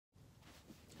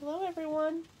Hello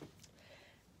everyone,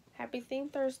 happy Theme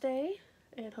Thursday,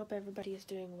 and hope everybody is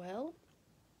doing well.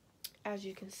 As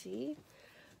you can see,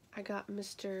 I got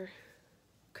Mr.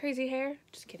 Crazy Hair,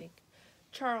 just kidding,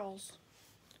 Charles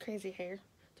Crazy Hair.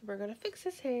 So we're going to fix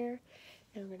his hair,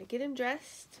 and we're going to get him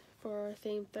dressed for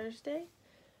Theme Thursday.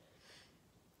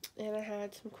 And I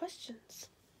had some questions.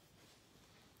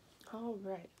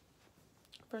 Alright,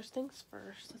 first things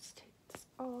first, let's take this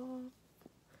off.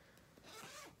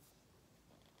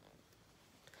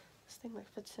 This thing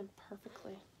fits him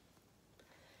perfectly.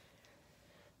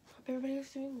 Hope everybody is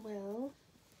doing well.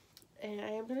 And I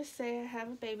am going to say I have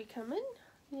a baby coming.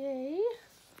 Yay.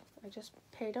 I just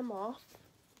paid him off.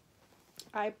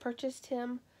 I purchased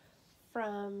him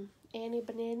from Annie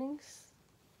Bananings.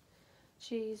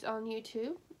 She's on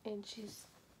YouTube and she's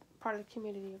part of the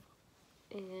community.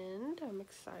 And I'm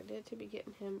excited to be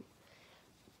getting him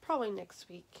probably next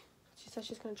week. She said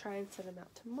she's going to try and send him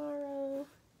out tomorrow.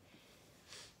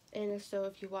 And so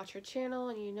if you watch her channel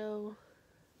and you know,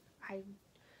 I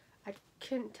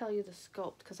couldn't tell you the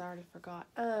sculpt because I already forgot.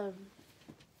 But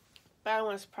I don't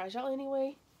want to surprise y'all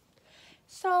anyway.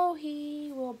 So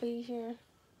he will be here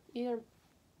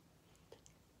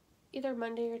either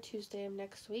Monday or Tuesday of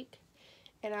next week.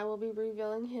 And I will be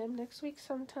revealing him next week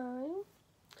sometime,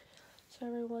 so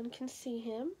everyone can see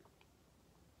him.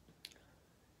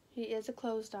 He is a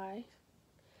closed eye.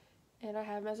 And I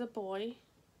have him as a boy.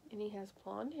 And he has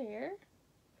blonde hair.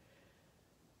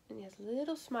 And he has a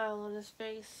little smile on his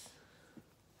face.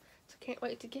 So can't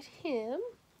wait to get him.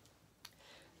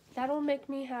 That'll make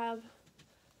me have,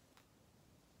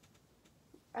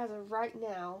 as of right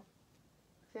now,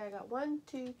 see, I got 4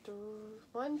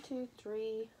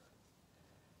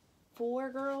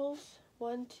 girls.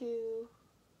 1, 2,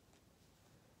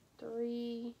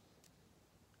 3.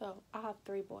 Oh, I have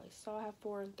 3 boys, so I have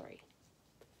 4 and 3.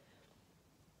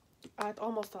 I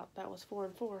almost thought that was 4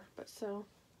 and 4, but so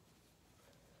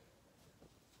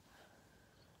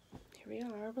here we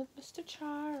are with Mr.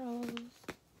 Charles.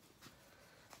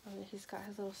 Oh, he's got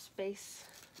his little spaceship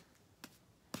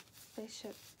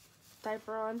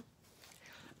diaper on.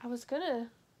 I was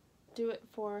gonna do it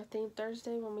for Theme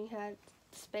Thursday when we had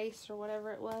space or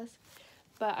whatever it was,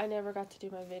 but I never got to do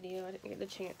my video. I didn't get the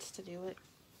chance to do it.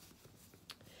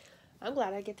 I'm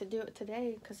glad I get to do it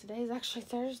today because today is actually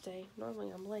Thursday. Normally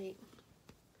I'm late.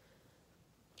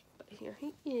 But here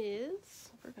he is.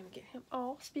 We're gonna get him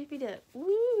all speepied up.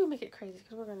 Woo! Make it crazy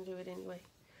because we're gonna do it anyway.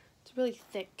 It's really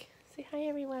thick. Say hi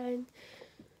everyone.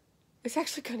 It's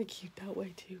actually kind of cute that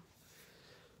way too.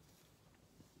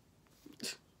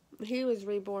 He was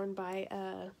reborn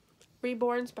by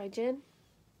Reborns by Jen.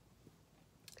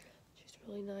 She's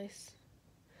really nice.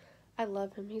 I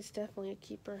love him. He's definitely a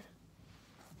keeper.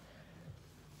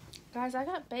 Guys, I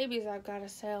got babies I've got to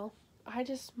sell. I'm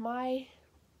just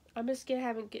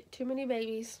having get too many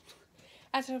babies.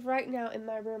 As of right now in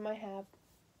my room, I have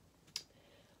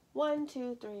 1,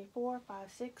 2, 3, 4, 5,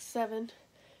 6, 7,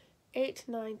 8,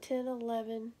 9, 10,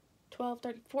 11, 12,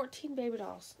 13, 14 baby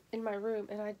dolls in my room,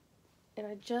 and I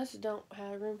just don't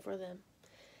have room for them.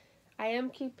 I am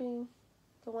keeping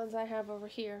the ones I have over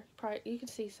here. Probably you can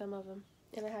see some of them,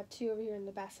 and I have 2 over here in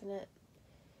the bassinet,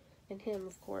 and him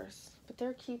of course. But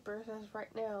they're keepers as of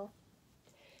right now,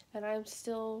 and I'm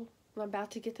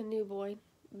about to get the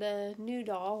new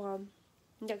doll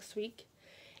next week,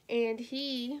 and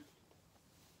he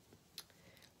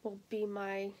will be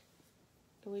my,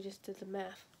 we just did the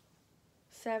math,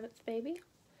 7th baby.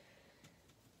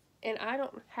 And I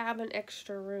don't have an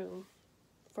extra room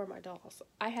for my dolls.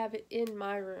 I have it in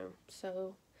my room.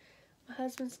 So my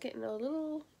husband's getting a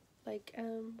little like,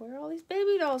 where are all these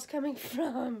baby dolls coming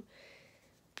from?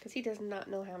 Because he does not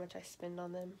know how much I spend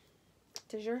on them.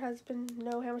 Does your husband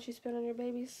know how much you spend on your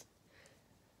babies?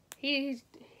 He's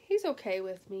okay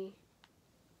with me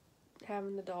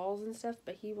having the dolls and stuff,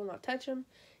 but he will not touch them.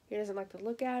 He doesn't like to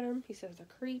look at them. He says they're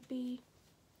creepy.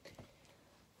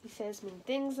 He says mean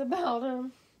things about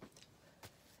them.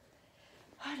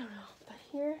 I don't know, but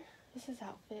here is his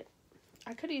outfit.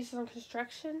 I could have used it on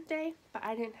construction day, but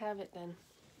I didn't have it then.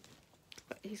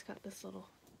 But he's got this little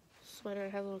sweater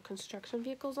that has little construction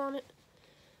vehicles on it,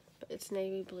 but it's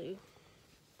navy blue.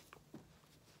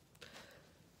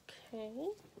 Okay,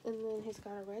 and then he's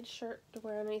got a red shirt to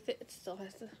wear underneath it. It still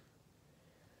has the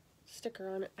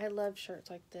sticker on it. I love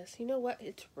shirts like this. You know what?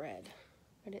 It's red.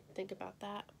 I didn't think about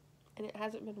that, and it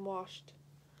hasn't been washed.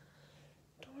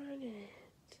 Darn it.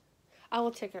 I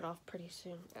will take it off pretty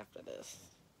soon after this.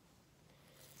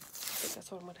 I think that's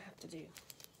what I'm going to have to do,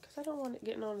 because I don't want it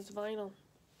getting on his vinyl.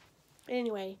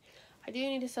 Anyway, I do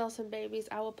need to sell some babies.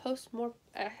 I will post more.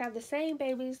 I have the same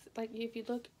babies. Like if you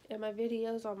look at my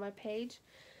videos on my page,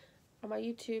 on my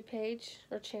YouTube page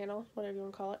or channel, whatever you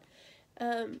want to call it.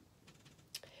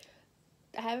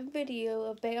 I have a video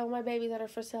of all my babies that are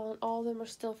for sale, and all of them are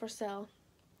still for sale.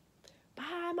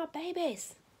 Buy my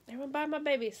babies. Everyone buy my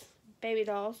babies. Baby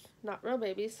dolls, not real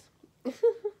babies.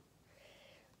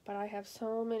 But I have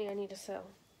so many I need to sell.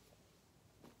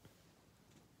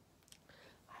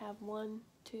 I have 1,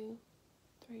 2,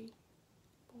 3,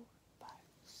 4, 5,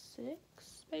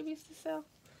 6 babies to sell.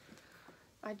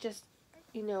 I just,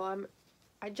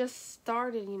 I just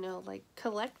started, like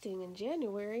collecting in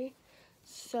January.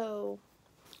 So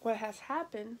what has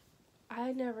happened,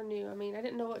 I never knew. I mean, I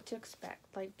didn't know what to expect.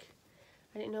 Like,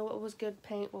 I didn't know what was good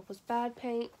paint, what was bad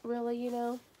paint, really,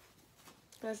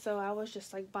 And so I was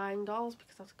just like buying dolls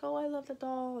because I was like, oh, I love the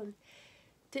doll, and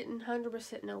didn't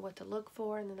 100% know what to look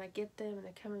for. And then I get them and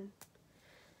they come in.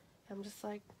 I'm just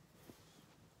like,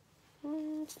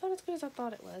 it's not as good as I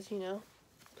thought it was,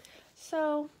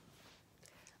 So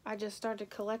I just started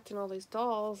collecting all these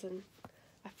dolls, and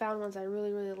I found ones I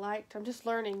really, really liked. I'm just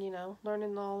learning,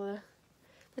 learning all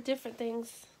the different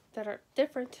things that are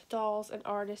different dolls and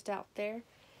artists out there.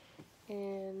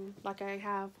 And like I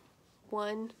have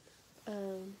one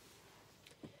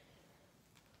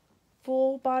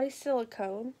full body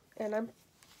silicone, and I'm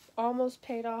almost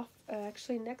paid off.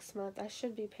 Actually, next month I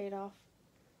should be paid off.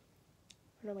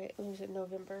 No, wait, when was it?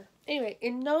 November. Anyway,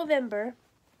 in November,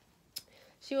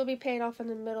 she will be paid off in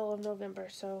the middle of November,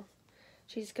 so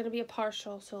she's going to be a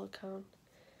partial silicone.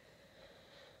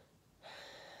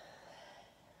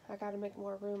 I got to make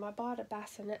more room. I bought a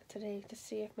bassinet today to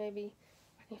see if maybe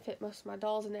I can fit most of my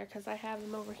dolls in there, because I have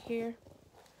them over here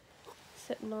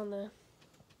sitting on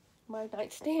my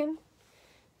nightstand.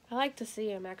 I like to see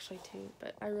them actually too,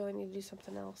 but I really need to do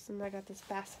something else. And I got this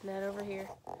bassinet over here.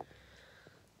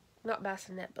 Not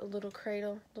bassinet, but a little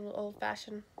cradle, little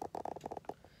old-fashioned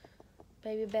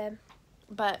baby bed.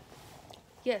 But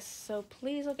yes, so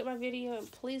please look at my video and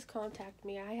please contact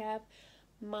me. I have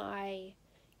my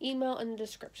email in the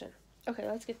description. Okay,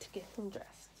 let's get him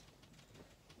dressed.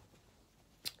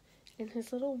 In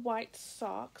his little white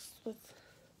socks with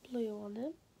blue on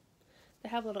them. They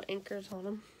have little anchors on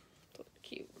them. So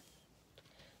cute.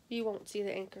 You won't see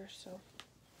the anchors, so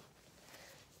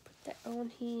put that on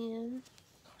him.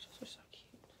 Gosh, those are so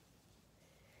cute.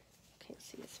 Can't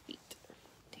see his feet.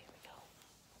 There we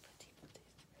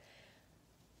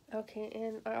go. Okay,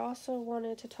 and I also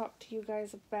wanted to talk to you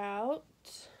guys about.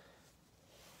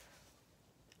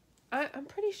 I'm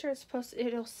pretty sure it's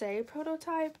it'll say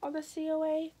prototype on the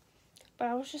COA, but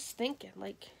I was just thinking,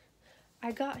 like,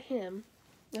 I got him.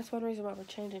 That's one reason why we're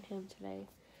changing him today.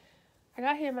 I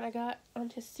got him, and I got on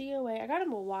his COA. I got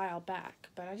him a while back,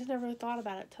 but I just never really thought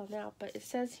about it till now. But it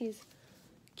says he's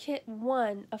kit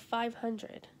 1 of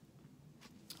 500.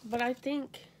 But I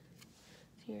think,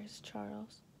 here's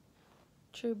Charles,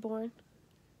 Trueborn.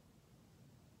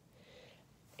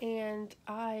 And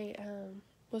I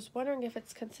was wondering if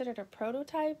it's considered a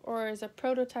prototype, or is a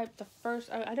prototype the first.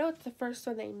 I know it's the first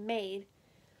one they made,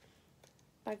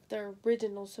 like their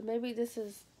original, so maybe this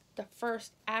is the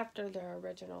first after their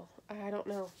original. I don't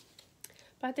know,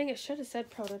 but I think it should have said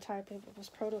prototype if it was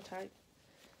prototype.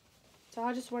 So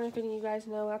I just wonder if any of you guys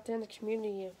know out there in the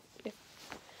community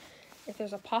if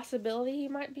there's a possibility he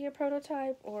might be a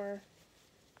prototype or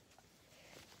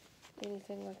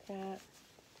anything like that.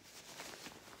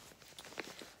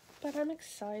 But I'm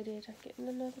excited. I'm getting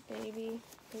another baby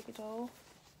doll.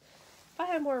 If I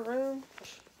had more room,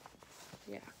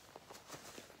 yeah.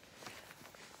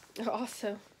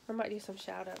 Also, I might do some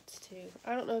shout outs too.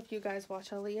 I don't know if you guys watch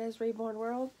Aaliyah's Reborn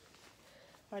World.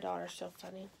 My daughter's so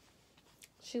funny.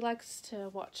 She likes to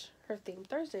watch her Theme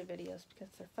Thursday videos because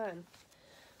they're fun.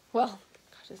 Well,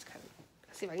 gosh, it's kind of,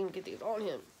 let's see if I can get these on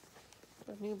him.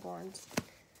 For newborns.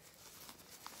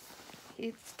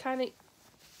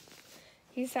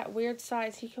 He's that weird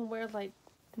size. He can wear like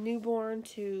newborn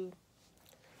to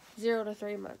 0 to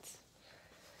 3 months.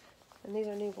 And these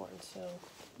are newborns, so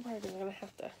I'm probably going to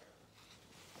have to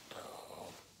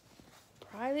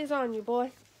pry these on you,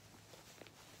 boy.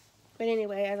 But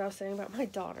anyway, as I was saying about my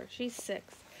daughter, she's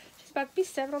 6. She's about to be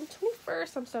 7 on the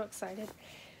 21st. I'm so excited.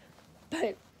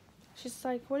 But she's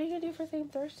like, what are you going to do for Theme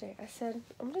Thursday? I said,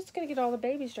 I'm just going to get all the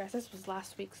babies dressed. This was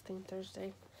last week's Theme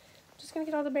Thursday. I'm just going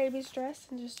to get all the babies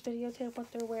dressed and just videotape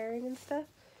what they're wearing and stuff.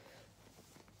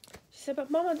 She said,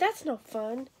 but Mama, that's no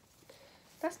fun.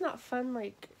 That's not fun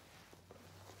like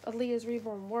Aaliyah's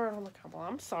Reborn World. I'm like, well,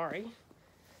 I'm sorry.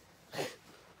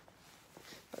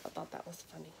 But I thought that was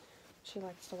funny. She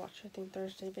likes to watch her Theme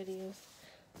Thursday videos.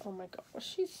 Oh my gosh,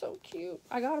 she's so cute.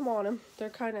 I got them on him. They're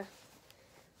kind of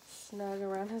snug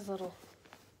around his little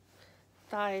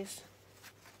thighs.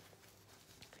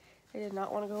 I did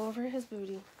not want to go over his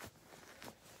booty.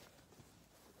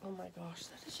 Oh my gosh,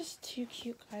 that is just too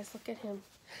cute, guys. Look at him.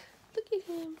 Look at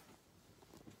him.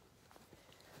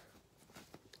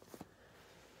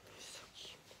 So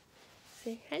cute.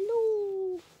 Say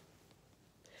hello.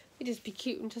 He'd just be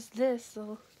cute in just this,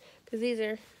 so, because these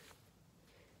are,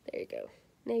 there you go,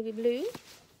 navy blue.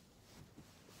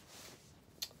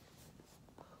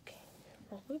 Okay,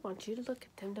 well, we want you to look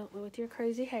at them, don't we, with your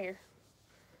crazy hair.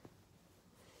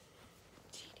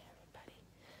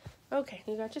 Okay,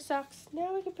 you got your socks.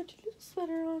 Now we can put your little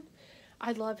sweater on.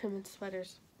 I love him in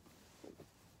sweaters.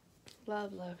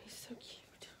 Love, love. He's so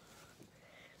cute.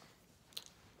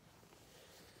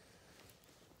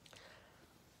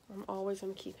 I'm always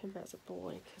going to keep him as a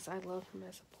boy because I love him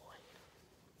as a boy.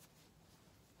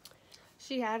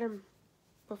 She had him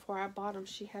before I bought him.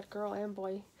 She had girl and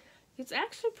boy. He's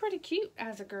actually pretty cute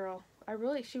as a girl.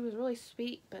 She was really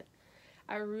sweet, but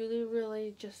I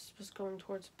really just was going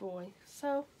towards boy.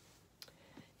 So,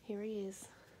 here he is,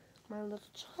 my little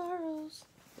Charles.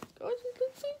 Oh, he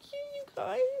looks so cute, you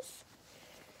guys.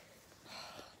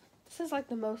 This is like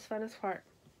the most funnest part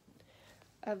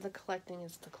of the collecting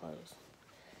is the clothes.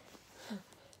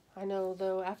 I know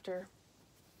though after,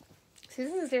 see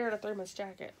this is 0 to 3 months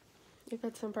jacket. It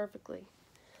fits him perfectly.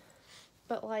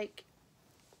 But like,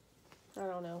 I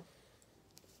don't know.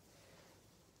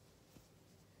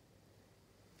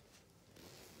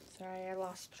 Sorry, I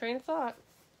lost train of thought.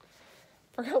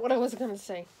 Forgot what I was going to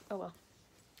say. Oh well.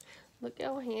 Look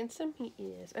how handsome he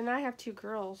is. And I have 2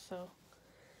 girls, so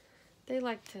they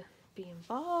like to be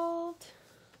involved.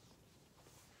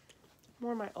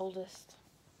 More my oldest.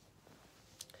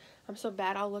 I'm so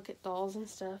bad I'll look at dolls and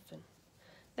stuff, and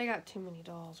they got too many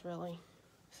dolls, really.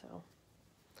 So,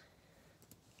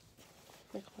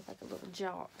 make them look like a little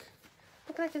jock.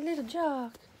 Look like a little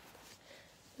jock.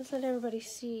 Let's let everybody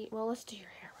see. Well, let's do your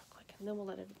hair real quick, and then we'll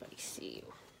let everybody see you.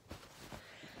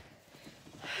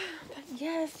 But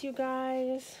yes, you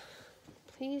guys,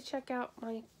 please check out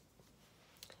my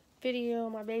video,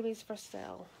 my babies for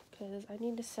sale, because I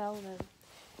need to sell them.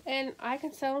 And I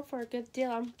can sell them for a good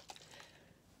deal.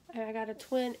 I got a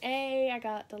twin A, I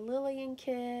got the Lillian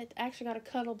kit, I actually got a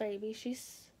Cuddle Baby,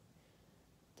 she's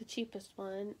the cheapest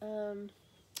one.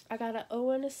 I got an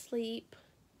Owen Asleep,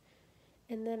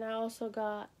 and then I also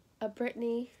got a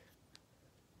Brittany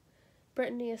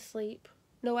Asleep.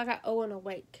 No, I got Owen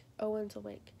Awake. Owen's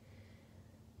Awake.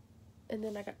 And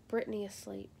then I got Brittany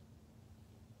Asleep.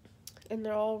 And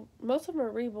they're all, most of them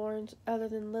are reborns other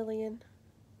than Lillian.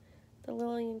 The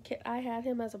Lillian kid, I had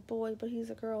him as a boy, but he's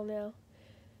a girl now.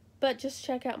 But just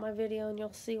check out my video and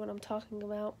you'll see what I'm talking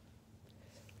about.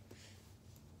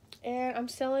 And I'm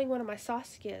selling one of my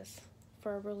Saskias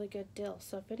for a really good deal.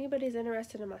 So if anybody's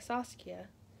interested in my Saskia,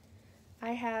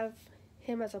 I have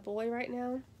him as a boy right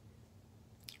now.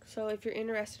 So if you're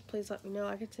interested, please let me know.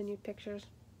 I can send you pictures.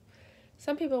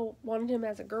 Some people wanted him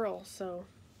as a girl, so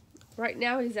right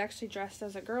now he's actually dressed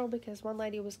as a girl because one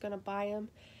lady was going to buy him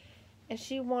and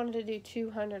she wanted to do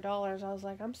 $200. I was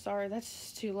like, I'm sorry, that's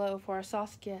just too low for a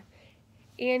Saskia.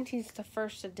 And he's the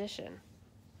first edition.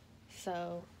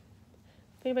 So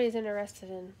if anybody's interested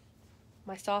in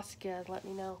my Saskia, let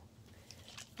me know.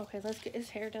 Okay, let's get his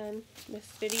hair done. This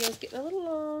video's getting a little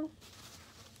long.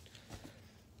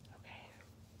 Okay.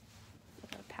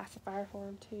 I got a pacifier for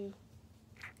him too.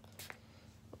 I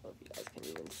don't know if you guys can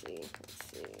even see. Let's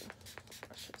see.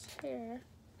 Brush his hair.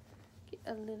 Get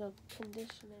a little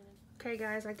conditioner. Okay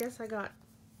guys, I guess I got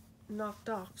knocked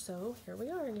off, so here we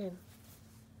are again.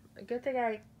 A good thing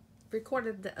I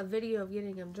recorded a video of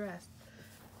getting him dressed.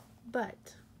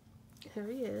 But here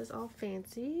he is, all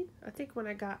fancy. I think when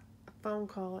I got a phone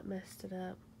call, it messed it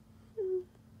up.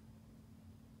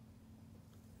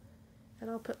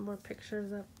 And I'll put more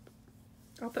pictures up.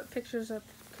 I'll put pictures up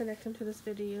connecting to this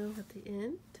video at the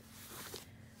end.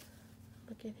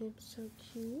 Look at him, so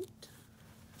cute.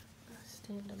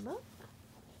 Stand him up.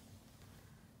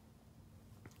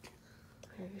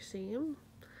 There you see him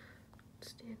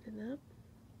standing up.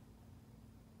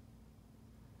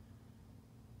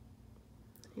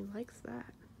 He likes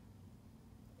that.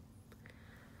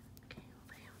 Okay, I'll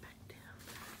lay him back down.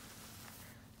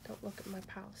 Don't look at my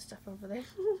pile of stuff over there.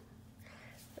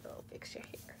 I'll fix your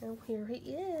hair. And here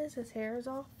he is. His hair is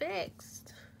all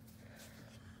fixed.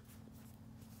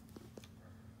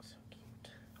 So cute.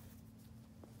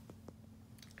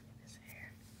 Look at his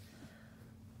hair.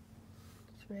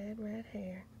 It's red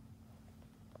hair.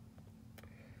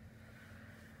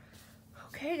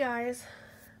 Okay, guys.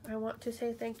 I want to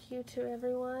say thank you to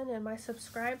everyone and my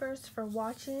subscribers for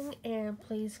watching, and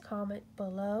please comment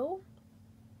below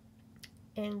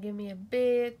and give me a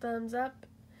big thumbs up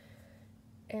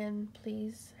And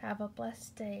please have a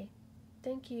blessed day.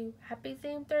 Thank you. Happy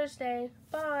Theme Thursday.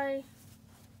 Bye.